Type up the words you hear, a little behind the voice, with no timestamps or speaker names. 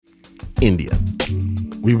India.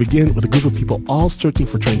 We begin with a group of people all searching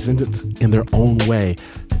for transcendence in their own way.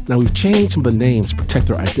 Now, we've changed some of the names to protect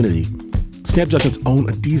their identity. Snap Judgment's own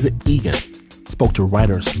Adiza Egan spoke to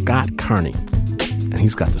writer Scott Kearney, and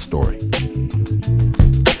he's got the story.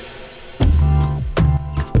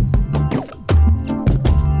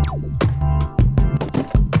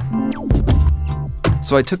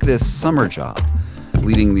 So I took this summer job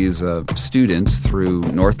leading these students through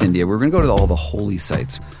North India. We were going to go to all the holy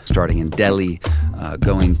sites, starting in Delhi,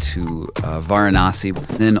 going to Varanasi,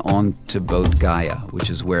 then on to Bodh Gaya, which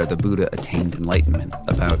is where the Buddha attained enlightenment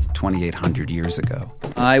about 2,800 years ago.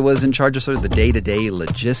 I was in charge of sort of the day-to-day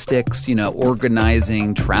logistics,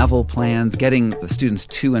 organizing travel plans, getting the students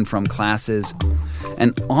to and from classes.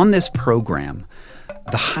 And on this program,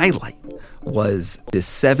 the highlight was this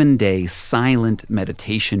 7-day silent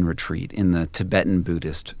meditation retreat in the Tibetan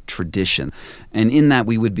Buddhist tradition. And in that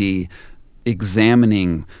we would be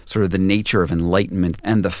examining sort of the nature of enlightenment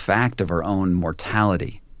and the fact of our own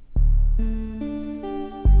mortality.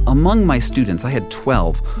 Among my students, I had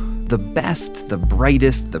 12. The best, the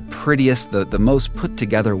brightest, the prettiest, the most put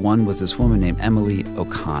together one was this woman named Emily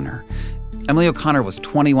O'Connor. Emily O'Connor was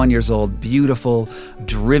 21 years old, beautiful,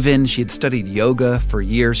 driven. She had studied yoga for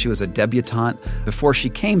years. She was a debutante. Before she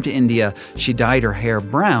came to India, she dyed her hair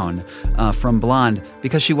brown from blonde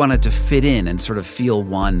because she wanted to fit in and sort of feel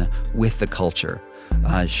one with the culture.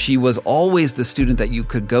 She was always the student that you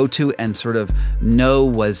could go to and sort of know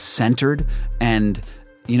was centered, and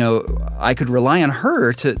I could rely on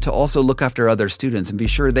her to also look after other students and be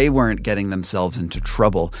sure they weren't getting themselves into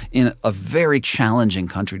trouble in a very challenging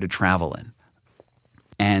country to travel in.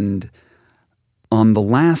 And on the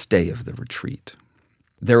last day of the retreat,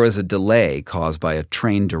 there was a delay caused by a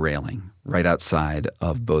train derailing right outside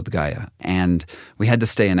of Bodh Gaya, and we had to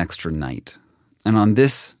stay an extra night. And on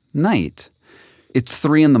this night, it's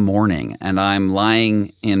 3 a.m, and I'm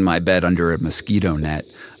lying in my bed under a mosquito net,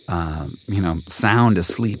 sound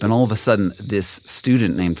asleep. And all of a sudden, this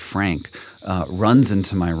student named Frank runs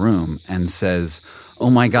into my room and says,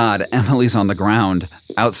 "Oh my God, Emily's on the ground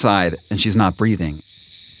outside and she's not breathing."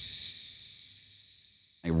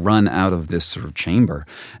 I run out of this sort of chamber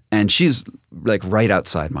and she's like right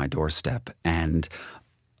outside my doorstep. And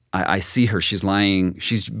I see her.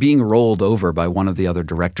 She's being rolled over by one of the other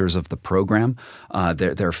directors of the program.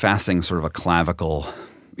 They're fastening sort of a clavicle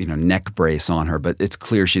neck brace on her, but it's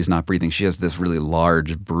clear she's not breathing. She has this really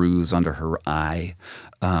large bruise under her eye.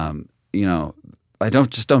 I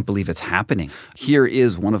don't believe it's happening. Here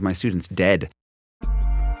is one of my students dead.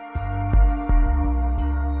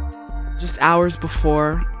 Just hours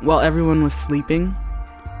before, while everyone was sleeping,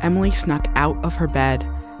 Emily snuck out of her bed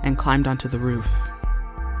and climbed onto the roof.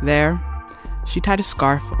 There, she tied a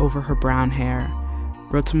scarf over her brown hair,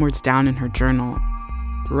 wrote some words down in her journal,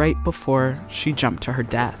 right before she jumped to her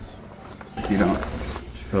death. She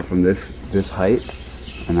fell from this height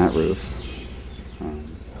and that roof.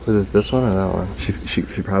 Was it this one or that one? She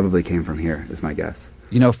probably came from here, is my guess.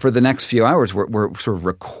 For the next few hours, we're sort of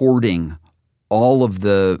recording all of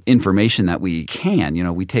the information that we can.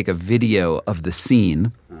 We take a video of the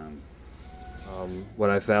scene. When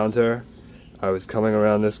I found her, I was coming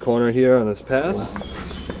around this corner here on this path.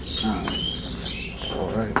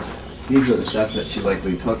 All right. These are the steps that she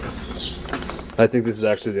likely took. I think this is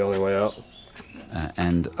actually the only way out.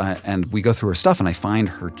 And we go through her stuff, and I find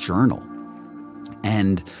her journal.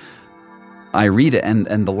 And I read it, and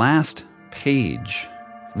the last page,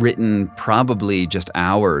 written probably just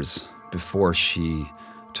hours before she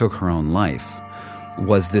took her own life,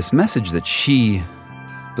 was this message that she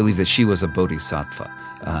believed that she was a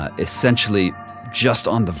bodhisattva, essentially just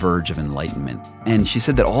on the verge of enlightenment. And she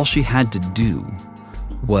said that all she had to do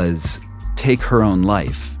was take her own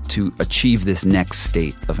life to achieve this next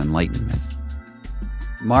state of enlightenment.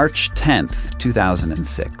 March 10th,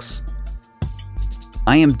 2006.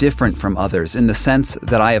 I am different from others in the sense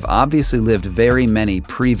that I have obviously lived very many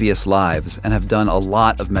previous lives and have done a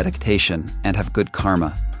lot of meditation and have good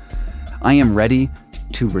karma. I am ready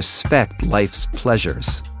to respect life's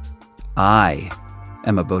pleasures. I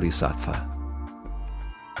am a bodhisattva.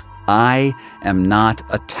 I am not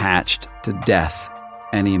attached to death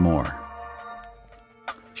anymore.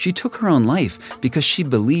 She took her own life because she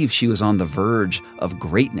believed she was on the verge of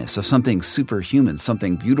greatness, of something superhuman,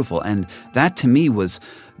 something beautiful. And that to me was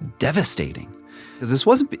devastating. Because this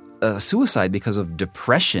wasn't a suicide because of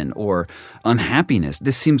depression or unhappiness.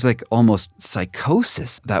 This seems like almost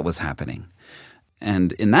psychosis that was happening.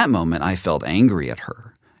 And in that moment, I felt angry at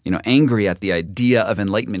her. Angry at the idea of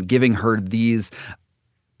enlightenment, giving her these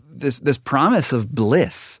this promise of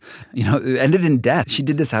bliss. It ended in death. She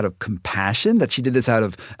did this out of compassion, that she did this out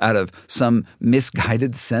of some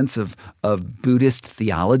misguided sense of Buddhist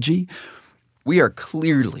theology. We are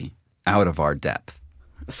clearly out of our depth.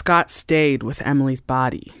 Scott stayed with Emily's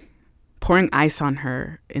body, pouring ice on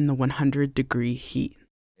her in the 100-degree heat.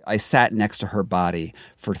 I sat next to her body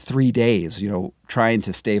for 3 days, trying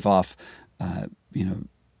to stave off,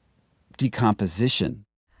 decomposition.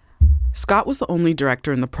 Scott was the only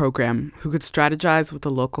director in the program who could strategize with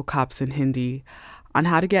the local cops in Hindi on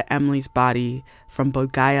how to get Emily's body from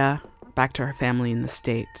Bodh Gaya back to her family in the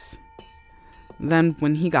States. Then,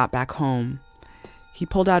 when he got back home, he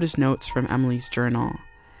pulled out his notes from Emily's journal,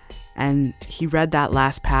 and he read that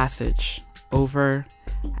last passage over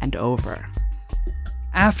and over.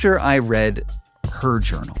 After I read her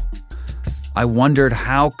journal, I wondered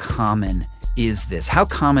how common is this? How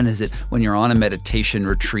common is it when you're on a meditation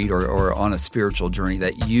retreat or on a spiritual journey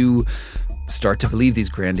that you start to believe these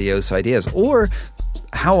grandiose ideas? Or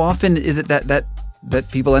how often is it that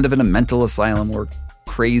people end up in a mental asylum or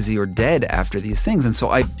crazy or dead after these things? And so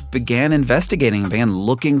I began investigating, began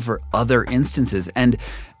looking for other instances, and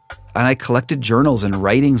I collected journals and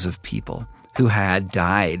writings of people who had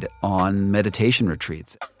died on meditation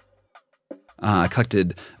retreats. I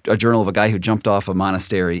collected a journal of a guy who jumped off a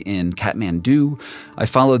monastery in Kathmandu. I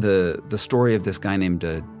followed the story of this guy named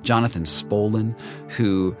Jonathan Spolin,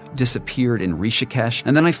 who disappeared in Rishikesh.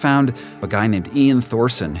 And then I found a guy named Ian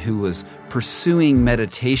Thorson, who was pursuing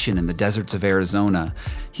meditation in the deserts of Arizona.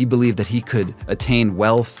 He believed that he could attain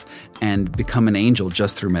wealth and become an angel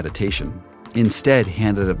just through meditation. Instead, he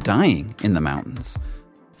ended up dying in the mountains.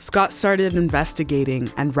 Scott started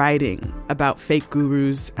investigating and writing about fake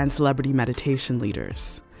gurus and celebrity meditation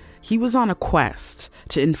leaders. He was on a quest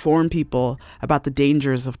to inform people about the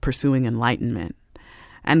dangers of pursuing enlightenment.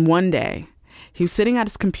 And one day, he was sitting at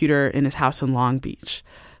his computer in his house in Long Beach,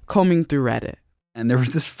 combing through Reddit. And there was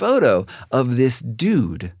this photo of this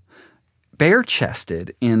dude,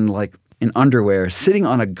 bare-chested in underwear, sitting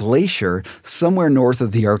on a glacier somewhere north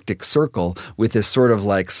of the Arctic Circle with this sort of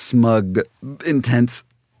smug, intense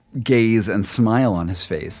gaze and smile on his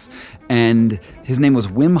face. And his name was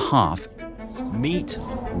Wim Hof. Meet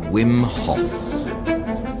Wim Hof.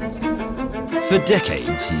 For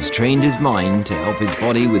decades, he's trained his mind to help his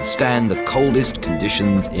body withstand the coldest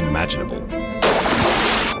conditions imaginable.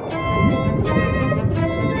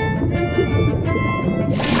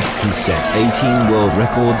 He set 18 world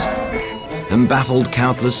records and baffled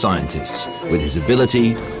countless scientists with his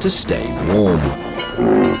ability to stay warm.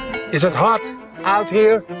 Is it hot out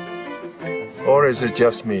here? Or is it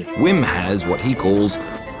just me? Wim has what he calls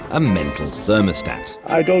a mental thermostat.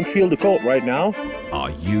 I don't feel the cold right now.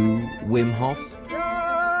 Are you Wim Hof?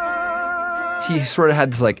 He sort of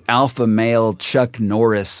had this alpha male Chuck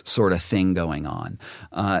Norris sort of thing going on.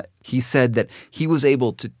 He said that he was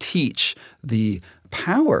able to teach the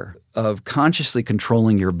power of consciously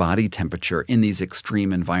controlling your body temperature in these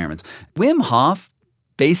extreme environments. Wim Hof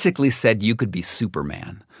basically said you could be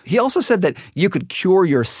Superman. He also said that you could cure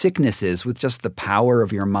your sicknesses with just the power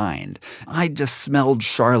of your mind. I just smelled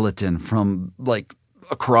charlatan from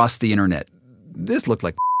across the internet. This looked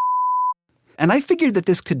like and I figured that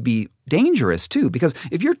this could be dangerous too, because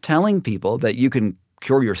if you're telling people that you can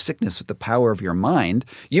cure your sickness with the power of your mind,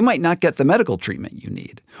 you might not get the medical treatment you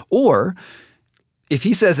need. Or if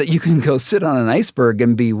he says that you can go sit on an iceberg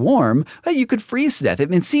and be warm, you could freeze to death.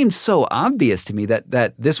 It seemed so obvious to me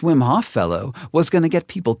that this Wim Hof fellow was going to get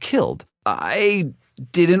people killed. I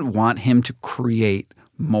didn't want him to create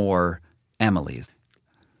more Emilys.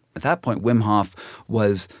 At that point, Wim Hof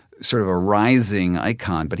was sort of a rising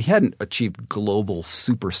icon, but he hadn't achieved global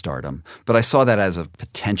superstardom. But I saw that as a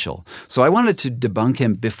potential. So I wanted to debunk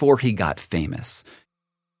him before he got famous.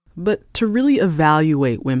 But to really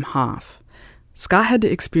evaluate Wim Hof, Scott had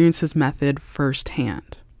to experience his method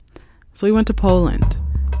firsthand. So he went to Poland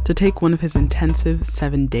to take one of his intensive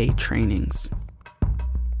 7-day trainings.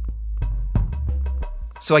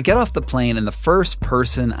 So I get off the plane, and the first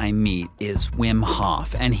person I meet is Wim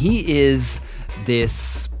Hof. And he is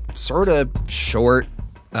this sort of short,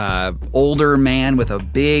 older man with a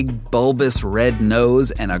big, bulbous red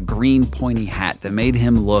nose and a green pointy hat that made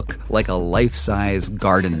him look like a life-size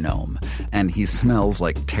garden gnome. And he smells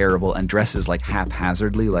terrible and dresses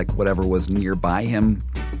haphazardly, whatever was nearby him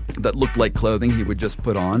that looked like clothing he would just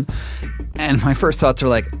put on. And my first thoughts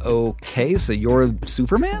are okay, so you're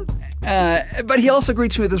Superman? But he also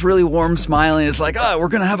greets me with this really warm smile, and it's like, we're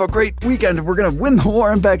going to have a great weekend. We're going to win the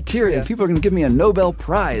war on bacteria. Yeah. People are going to give me a Nobel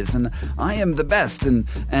Prize, and I am the best. And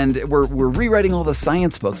we're rewriting all the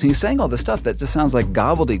science books. And he's saying all this stuff that just sounds like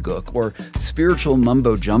gobbledygook or spiritual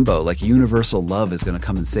mumbo-jumbo, like universal love is going to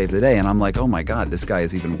come and save the day. And I'm like, oh my God, this guy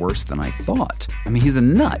is even worse than I thought. I mean, he's a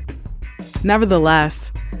nut.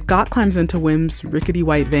 Nevertheless, Scott climbs into Wim's rickety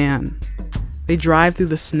white van. They drive through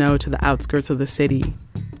the snow to the outskirts of the city.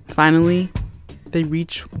 Finally, they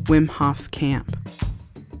reach Wim Hof's camp.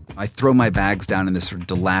 I throw my bags down in this sort of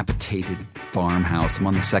dilapidated farmhouse. I'm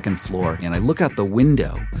on the second floor, and I look out the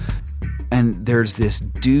window, and there's this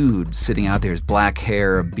dude sitting out there, his black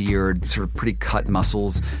hair, a beard, sort of pretty cut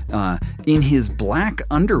muscles, in his black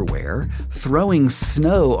underwear, throwing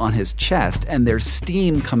snow on his chest, and there's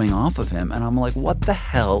steam coming off of him. And I'm like, what the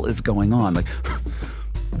hell is going on? Like,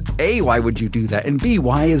 A, why would you do that? And B,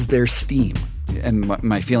 why is there steam? And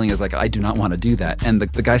my feeling is like, I do not want to do that. And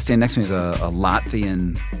the guy standing next to me is a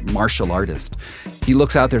Latvian martial artist. He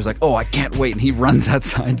looks out there, is like, oh, I can't wait. And he runs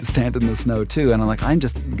outside to stand in the snow too. And I'm like, I'm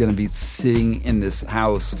just going to be sitting in this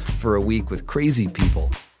house for a week with crazy people.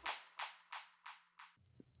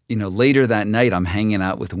 You know, later that night, I'm hanging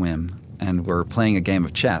out with Wim and we're playing a game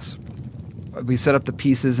of chess. We set up the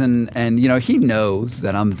pieces and you know, he knows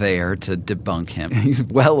that I'm there to debunk him. He's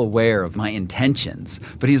well aware of my intentions,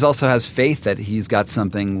 but he also has faith that he's got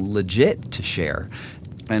something legit to share.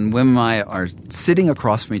 And Wim and I are sitting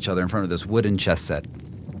across from each other in front of this wooden chess set.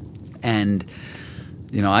 And,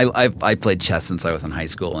 you know, I played chess since I was in high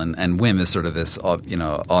school, and Wim is sort of this, you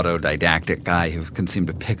know, autodidactic guy who can seem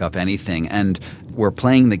to pick up anything. And we're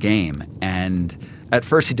playing the game, and at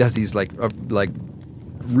first he does these like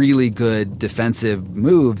really good defensive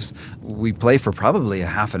moves. We play for probably a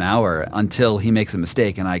half an hour until he makes a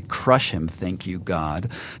mistake and I crush him, thank you,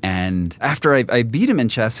 God. And after I beat him in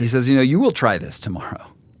chess, he says, you know, you will try this tomorrow.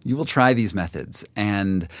 You will try these methods.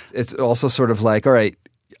 And it's also sort of like, all right,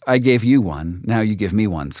 I gave you one. Now you give me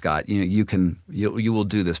one, Scott. You know, you will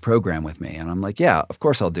do this program with me. And I'm like, yeah, of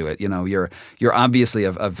course I'll do it. You know, you're obviously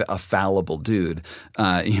a fallible dude,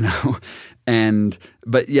 you know.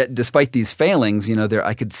 But yet, despite these failings, you know,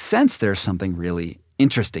 I could sense there's something really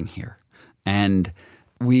interesting here. And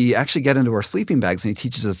we actually get into our sleeping bags, and he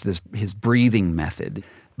teaches us his breathing method.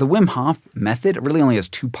 The Wim Hof method really only has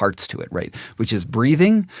two parts to it, right? Which is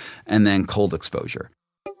breathing and then cold exposure.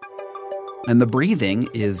 And the breathing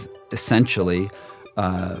is essentially,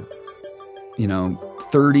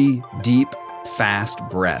 30 deep, fast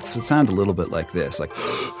breaths. It sounds a little bit like this, like.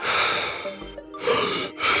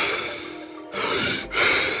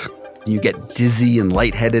 You get dizzy and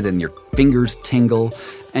lightheaded and your fingers tingle.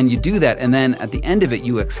 And you do that, and then at the end of it,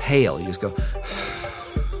 you exhale. You just go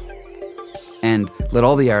and let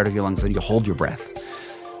all the air out of your lungs, and you hold your breath.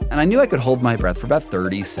 And I knew I could hold my breath for about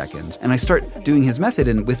 30 seconds. And I start doing his method,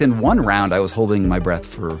 and within one round, I was holding my breath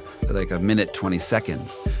for like a minute, 20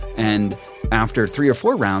 seconds. And after 3 or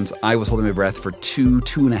 4 rounds, I was holding my breath for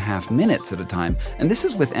 2.5 minutes at a time. And this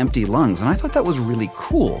is with empty lungs, and I thought that was really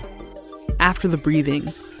cool. After the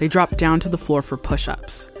breathing, they dropped down to the floor for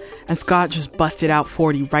push-ups, and Scott just busted out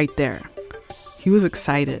 40 right there. He was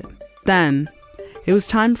excited. Then, it was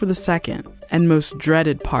time for the second and most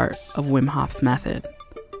dreaded part of Wim Hof's method,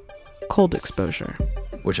 cold exposure.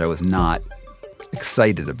 Which I was not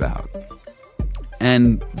excited about.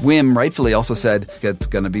 And Wim rightfully also said it's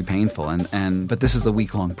going to be painful, but this is a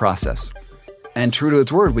week-long process. And true to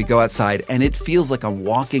its word, we go outside, and it feels like I'm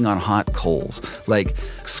walking on hot coals, like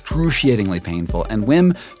excruciatingly painful. And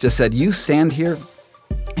Wim just said, you stand here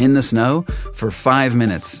in the snow for 5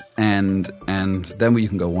 minutes, and then you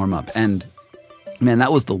can go warm up. And man,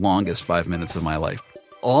 that was the longest 5 minutes of my life.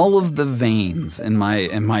 All of the veins in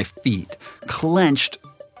my feet clenched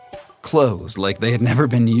closed like they had never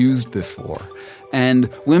been used before. And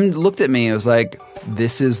Wim looked at me and was like,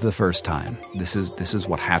 this is the first time. This is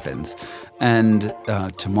what happens. And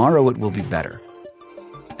tomorrow it will be better.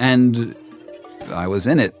 And I was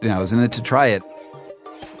in it. I was in it to try it.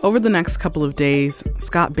 Over the next couple of days,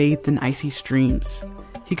 Scott bathed in icy streams.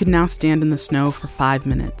 He could now stand in the snow for 5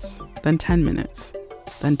 minutes, then 10 minutes,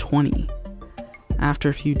 then 20. After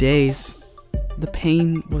a few days, the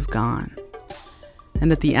pain was gone.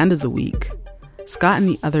 And at the end of the week, Scott and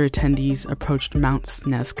the other attendees approached Mount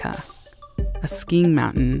Snezka, a skiing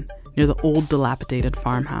mountain near the old dilapidated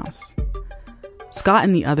farmhouse. Scott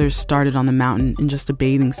and the others started on the mountain in just a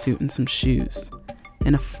bathing suit and some shoes,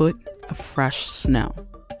 in a foot of fresh snow.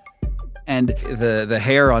 And the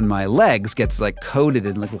hair on my legs gets like coated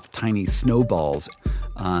in little tiny snowballs.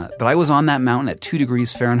 But I was on that mountain at 2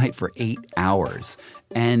 degrees Fahrenheit for 8 hours.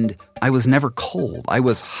 And I was never cold. I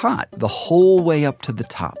was hot the whole way up to the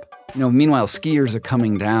top. Meanwhile, skiers are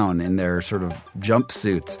coming down in their sort of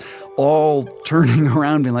jumpsuits, all turning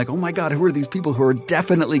around being like, oh my God, who are these people who are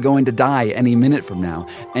definitely going to die any minute from now?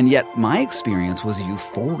 And yet my experience was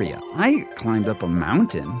euphoria. I climbed up a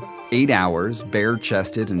mountain, 8 hours,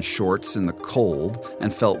 bare-chested and shorts in the cold,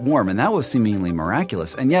 and felt warm. And that was seemingly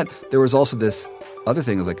miraculous. And yet there was also this other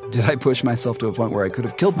thing, like, did I push myself to a point where I could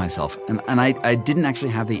have killed myself? And I didn't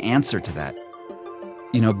actually have the answer to that.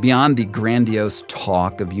 Beyond the grandiose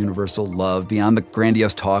talk of universal love, beyond the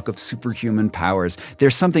grandiose talk of superhuman powers,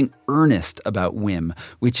 there's something earnest about Wim,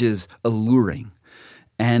 which is alluring.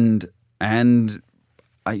 And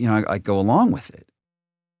I go along with it.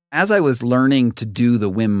 As I was learning to do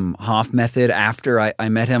the Wim Hof method after I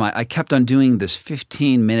met him, I kept on doing this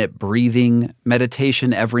 15-minute breathing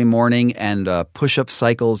meditation every morning and push-up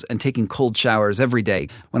cycles and taking cold showers every day.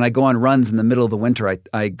 When I go on runs in the middle of the winter,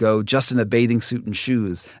 I go just in a bathing suit and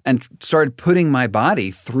shoes and started putting my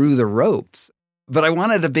body through the ropes. But I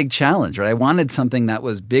wanted a big challenge, right? I wanted something that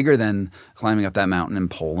was bigger than climbing up that mountain in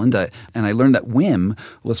Poland. And I learned that Wim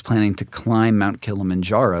was planning to climb Mount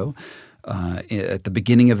Kilimanjaro at the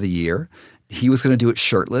beginning of the year. He was going to do it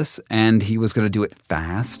shirtless, and he was going to do it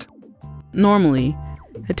fast. Normally,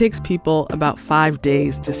 it takes people about 5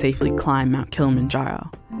 days to safely climb Mount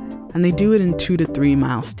Kilimanjaro, and they do it in 2 to 3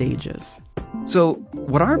 mile stages. So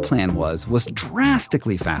what our plan was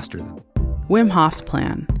drastically faster than Wim Hof's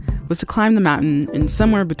plan was to climb the mountain in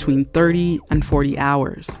somewhere between 30 and 40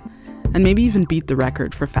 hours, and maybe even beat the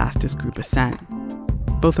record for fastest group ascent.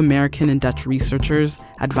 Both American and Dutch researchers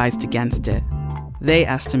advised against it. They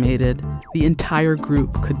estimated the entire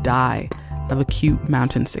group could die of acute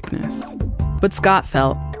mountain sickness. But Scott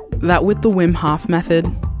felt that with the Wim Hof method,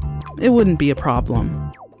 it wouldn't be a problem.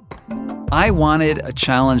 I wanted a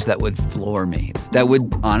challenge that would floor me, that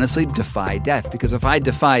would honestly defy death. Because if I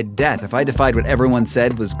defied death, if I defied what everyone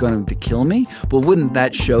said was going to kill me, well, wouldn't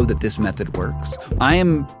that show that this method works? I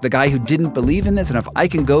am the guy who didn't believe in this, and if I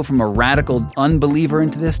can go from a radical unbeliever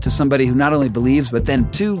into this to somebody who not only believes, but then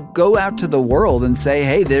to go out to the world and say,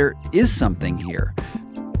 hey, there is something here.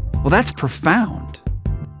 Well, that's profound.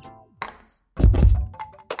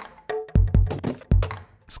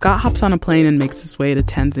 Scott hops on a plane and makes his way to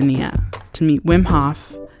Tanzania to meet Wim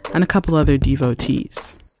Hof and a couple other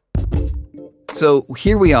devotees. So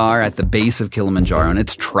here we are at the base of Kilimanjaro, and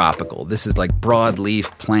it's tropical. This is like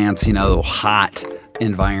broadleaf plants, hot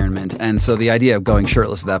environment. And so the idea of going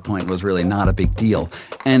shirtless at that point was really not a big deal.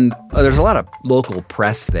 And there's a lot of local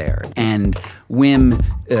press there. And Wim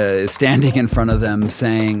is standing in front of them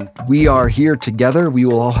saying, we are here together. We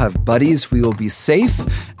will all have buddies. We will be safe.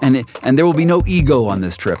 And there will be no ego on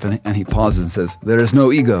this trip. And he pauses and says, there is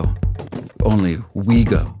no ego, only we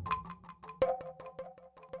go.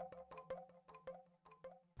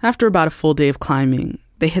 After about a full day of climbing,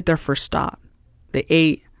 they hit their first stop. They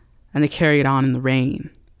ate, and they carried on in the rain.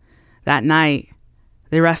 That night,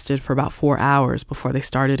 they rested for about 4 hours before they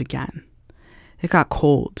started again. It got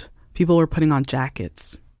cold. People were putting on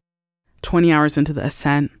jackets. 20 hours into the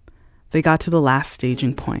ascent, they got to the last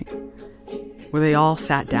staging point, where they all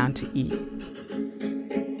sat down to eat.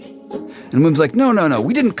 And Wim's like, no,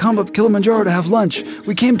 we didn't come up Kilimanjaro to have lunch.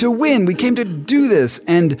 We came to win. We came to do this.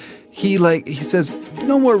 And he says,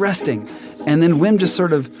 no more resting. And then Wim just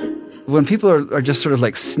sort of, when people are just sort of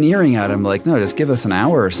like sneering at him, like, no, just give us an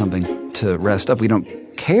hour or something to rest up. We don't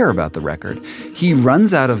care about the record. He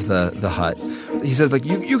runs out of the hut. He says, like,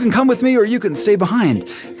 you can come with me or you can stay behind.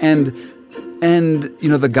 And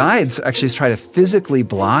the guides actually try to physically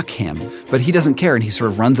block him, but he doesn't care, and he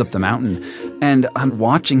sort of runs up the mountain. And I'm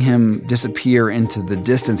watching him disappear into the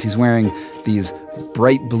distance. He's wearing these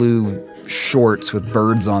bright blue shorts with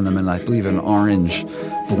birds on them and I believe an orange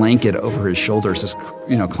blanket over his shoulders, just,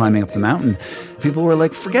 climbing up the mountain. People were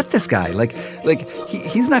like, forget this guy.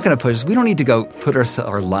 He's not going to push us. We don't need to go put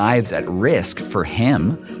our lives at risk for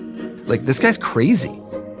him. Like, this guy's crazy.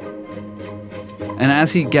 And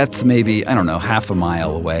as he gets maybe, half a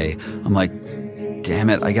mile away, I'm like, damn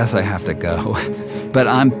it, I guess I have to go. But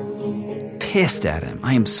I'm pissed at him.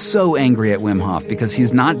 I am so angry at Wim Hof because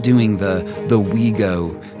he's not doing the we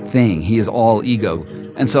go thing. He is all ego.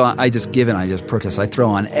 And so I just give in. I just protest. I throw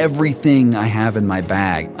on everything I have in my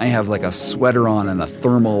bag. I have like a sweater on and a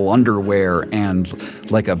thermal underwear and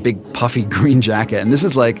like a big puffy green jacket. And this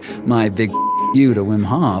is like my big you to Wim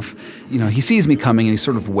Hof. He sees me coming and he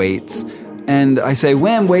sort of waits. And I say,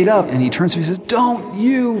 Wim, wait up. And he turns to me and says, don't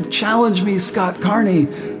you challenge me, Scott Carney.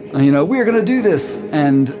 We're going to do this.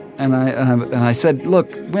 And I said,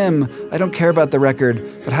 look, Wim, I don't care about the record,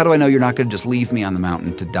 but how do I know you're not going to just leave me on the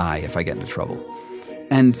mountain to die if I get into trouble?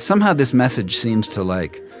 And somehow this message seems to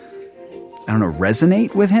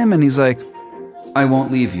resonate with him. And he's like, I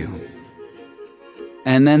won't leave you.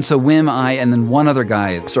 And then so Wim, and then one other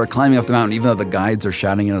guy start climbing up the mountain, even though the guides are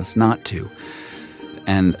shouting at us not to.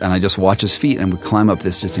 And I just watch his feet, and we climb up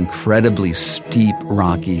this just incredibly steep,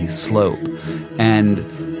 rocky slope. And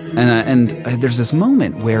there's this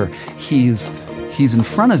moment where he's in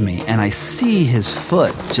front of me, and I see his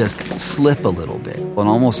foot just slip a little bit, and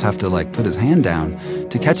almost have to put his hand down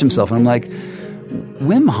to catch himself. And I'm like,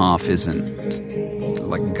 Wim Hof isn't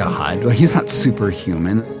like God. He's not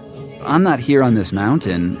superhuman. I'm not here on this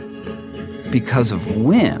mountain because of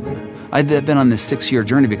Wim. I've been on this 6-year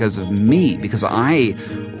journey because of me, because I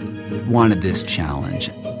wanted this challenge.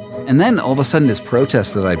 And then all of a sudden this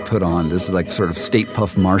protest that I'd put on, this sort of Stay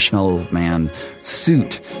Puft Marshmallow Man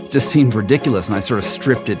suit, just seemed ridiculous, and I sort of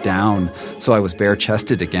stripped it down so I was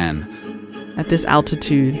bare-chested again. At this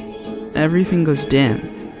altitude, everything goes dim.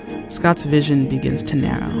 Scott's vision begins to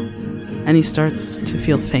narrow, and he starts to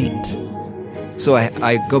feel faint. So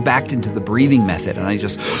I go back into the breathing method, and I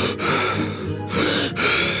just...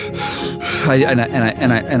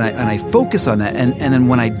 I focus on that, and then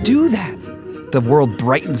when I do that, the world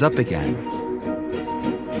brightens up again.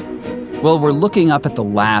 Well, we're looking up at the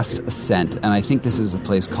last ascent, and I think this is a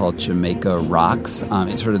place called Jamaica Rocks.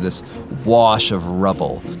 It's sort of this wash of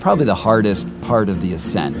rubble, probably the hardest part of the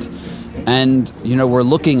ascent. And, we're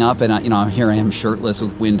looking up, and, here I am shirtless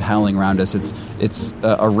with wind howling around us. It's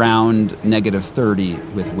around -30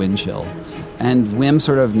 with wind chill. And Wim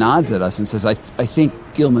sort of nods at us and says, I think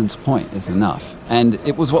Gilman's Point is enough. And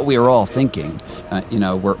it was what we were all thinking.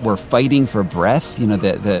 We're fighting for breath.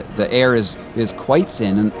 The air is quite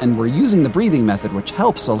thin, and we're using the breathing method, which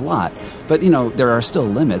helps a lot. But, there are still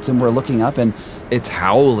limits, and we're looking up, and it's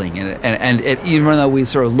howling. And even though we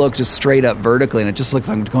sort of look just straight up vertically, and it just looks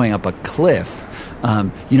like going up a cliff,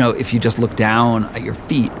 if you just look down at your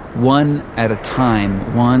feet, one at a time,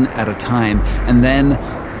 and then...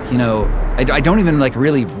 I don't even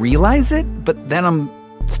really realize it, but then I'm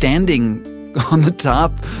standing on the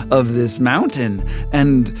top of this mountain,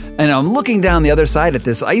 and I'm looking down the other side at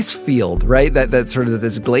this ice field, right? That sort of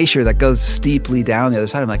this glacier that goes steeply down the other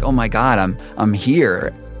side. I'm like, oh my God, I'm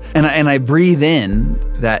here, and I breathe in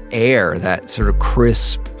that air, that sort of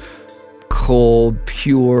crisp, cold,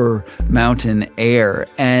 pure mountain air,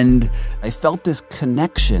 and I felt this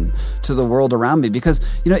connection to the world around me because,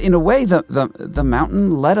 in a way, the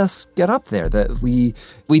mountain let us get up there. That we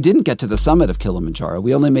didn't get to the summit of Kilimanjaro.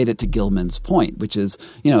 We only made it to Gilman's Point, which is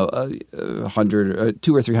 200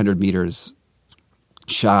 or 300 meters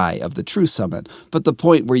shy of the true summit, but the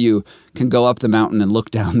point where you can go up the mountain and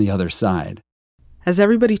look down the other side. As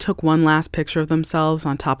everybody took one last picture of themselves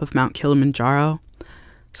on top of Mount Kilimanjaro,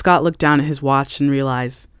 Scott looked down at his watch and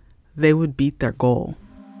realized they would beat their goal.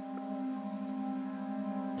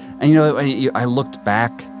 And, I looked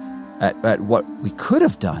back at what we could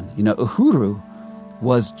have done. Uhuru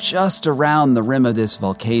was just around the rim of this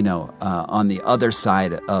volcano on the other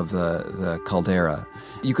side of the caldera.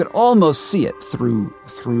 You could almost see it through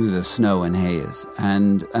the snow and haze.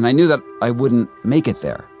 And I knew that I wouldn't make it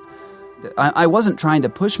there. I wasn't trying to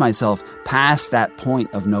push myself past that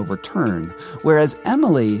point of no return, whereas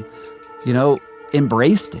Emily,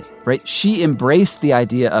 embraced it, right? She embraced the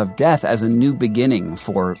idea of death as a new beginning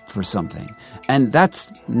for something. And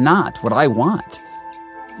that's not what I want.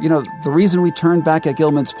 The reason we turned back at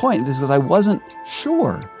Gilman's Point is because I wasn't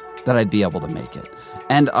sure that I'd be able to make it.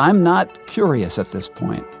 And I'm not curious at this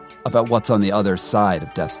point about what's on the other side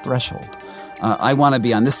of death's threshold. I want to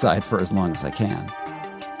be on this side for as long as I can.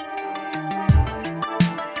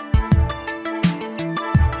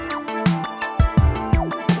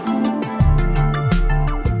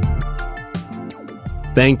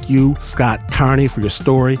 Thank you, Scott Carney, for your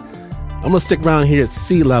story. I'm going to stick around here at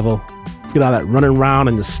sea level. Forget all that running around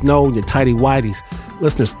in the snow and your tighty whities.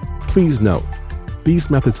 Listeners, please note, these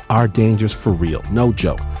methods are dangerous for real. No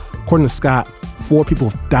joke. According to Scott, 4 people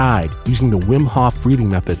have died using the Wim Hof breathing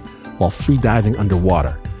method while free diving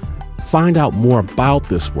underwater. Find out more about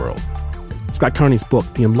this world. Scott Carney's book,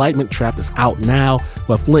 The Enlightenment Trap, is out now.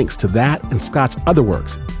 We'll have links to that and Scott's other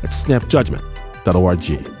works at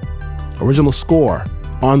snapjudgment.org. Original score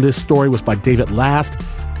on this story was by David Last.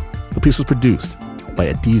 The piece was produced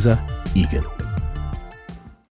by Adiza Egan.